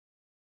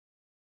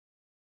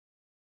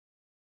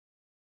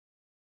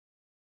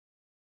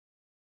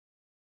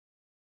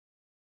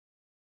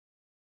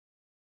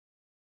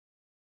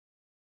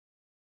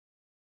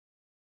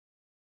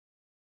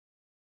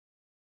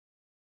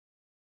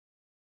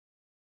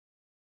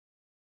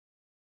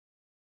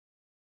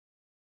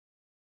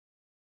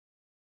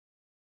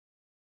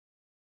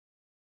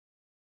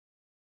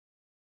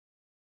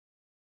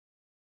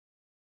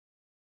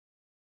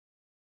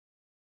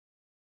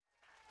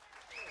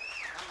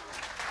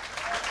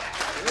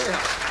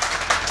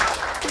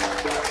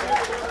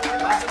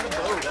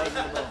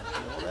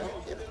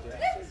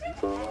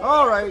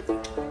All right,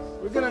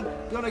 we're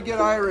gonna get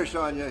Irish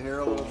on you here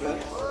a little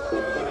bit.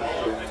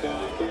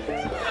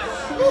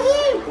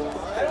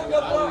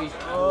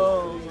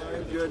 Oh my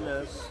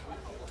goodness!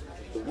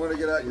 Want to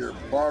get out your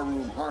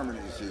barroom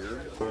harmonies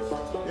here?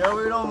 Yeah,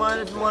 we don't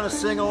mind if you want to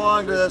sing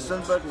along to this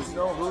one, but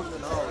no hooting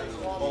and hollering.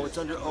 Oh, it's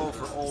under O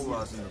for old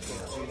Rosin the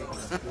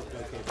Bow.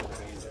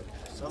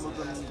 Some of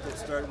them get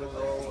started with O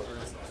or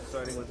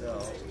starting with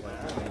L.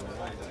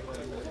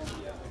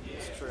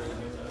 It's true.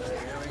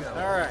 Here we go.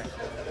 All right.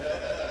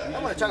 I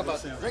want to talk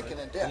about drinking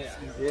and death.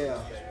 Yeah.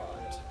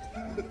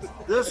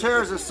 This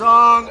here is a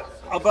song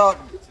about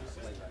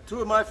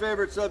two of my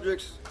favorite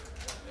subjects,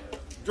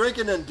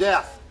 drinking and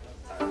death.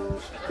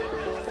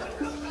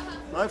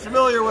 I'm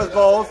familiar with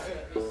both.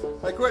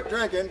 I quit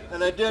drinking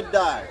and I did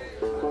die.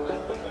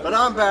 But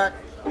I'm back.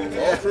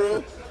 All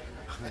true.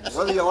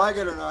 Whether you like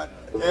it or not.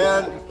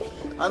 And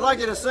I'd like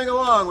you to sing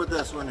along with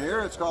this one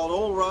here. It's called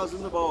Old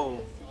Rosin the Bow.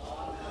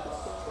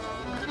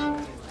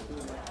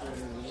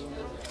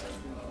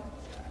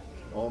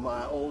 Oh,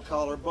 my old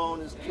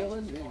collarbone is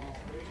killing me.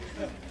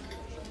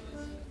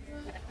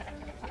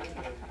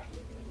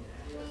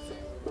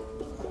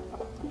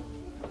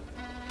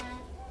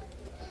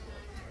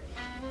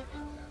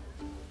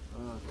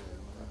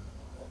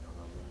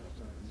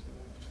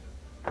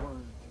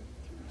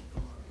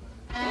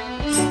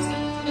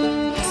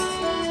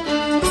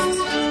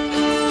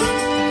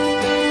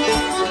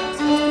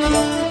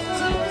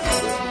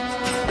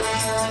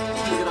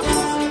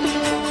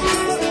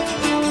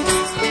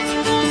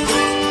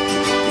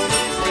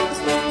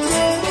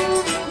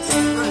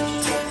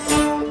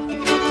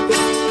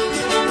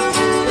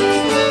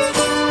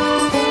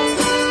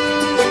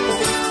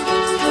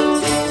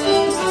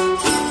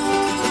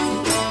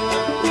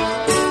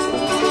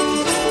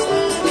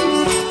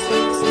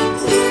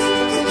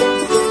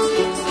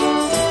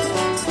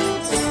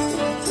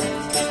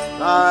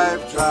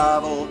 I've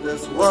traveled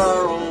this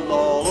world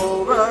all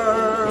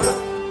over,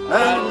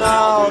 and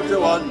now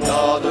to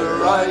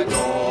another I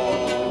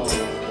go.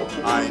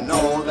 I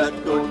know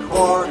that good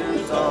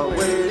quarters are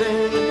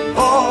waiting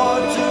for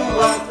to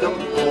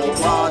welcome old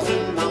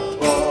Rosin the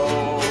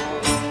Bow.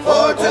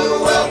 For to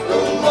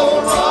welcome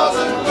old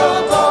Rosin the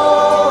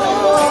Bow.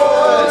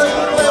 To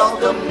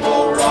welcome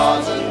old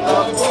Rosin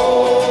the Bow.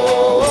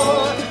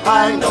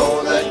 I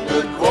know that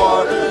good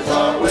quarters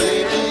are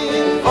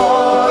waiting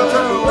for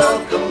to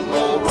welcome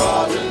old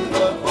Rosin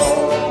the Bow.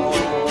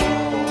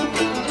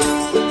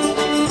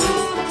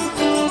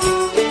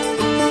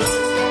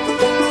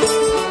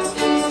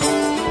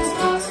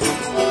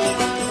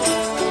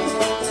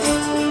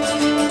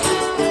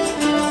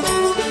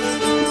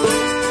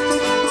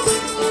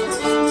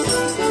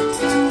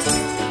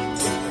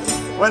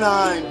 When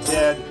I'm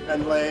dead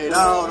and laid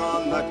out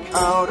on the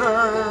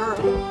counter,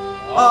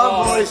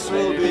 a voice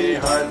will be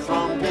heard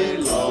from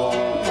below,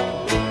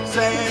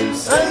 saying,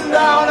 send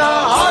down a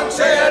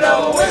hogshead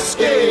of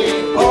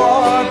whiskey,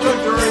 or to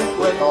drink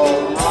with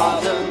old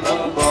Rosin the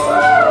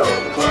Bow.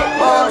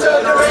 Or to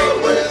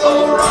drink with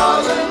old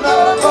Rosin the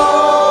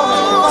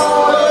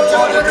Bow.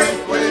 Or to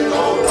drink with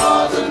old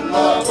Rosin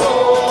the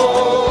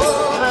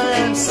Bow.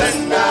 And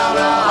send down a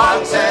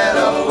hogshead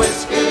of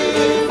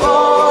whiskey,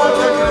 or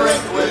to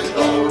drink with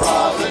old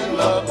Rosin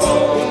the Bow.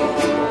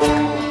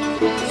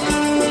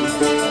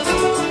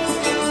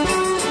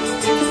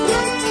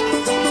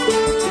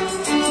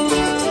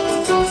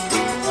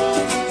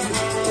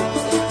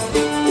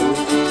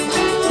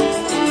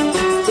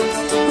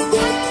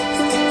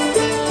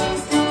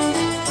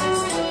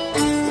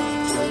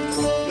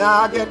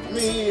 Now get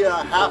me a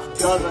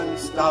half-dozen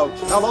stout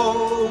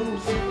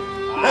fellows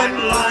and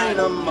line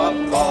 'em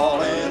up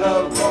all in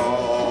a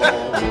row.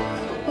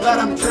 Let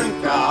 'em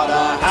drink out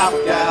of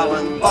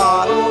half-gallon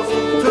bottles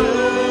to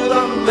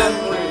the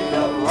memory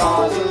of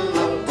Rosin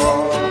the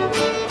Bow.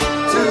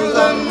 To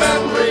the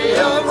memory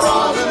of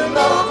Rosin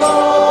the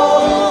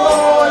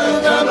Bow. To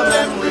the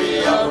memory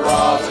of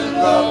Rosin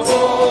the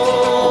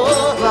Bow.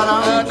 Let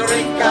 'em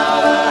drink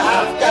out of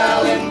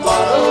half-gallon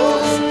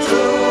bottles to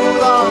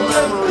the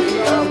memory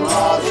of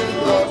Rosin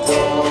the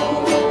Bow.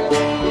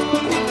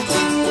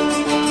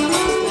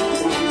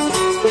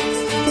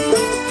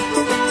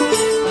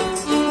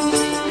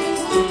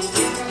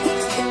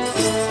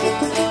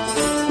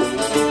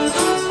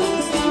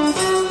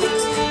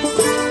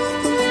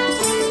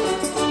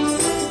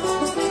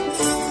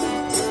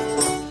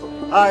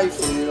 I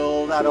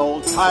feel that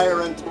old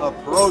tyrant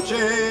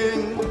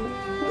approaching,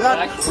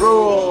 that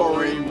cruel,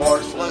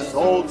 remorseless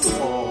old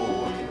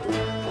foe.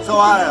 So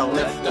I'll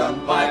lift up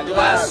my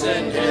glass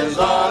in his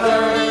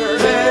honor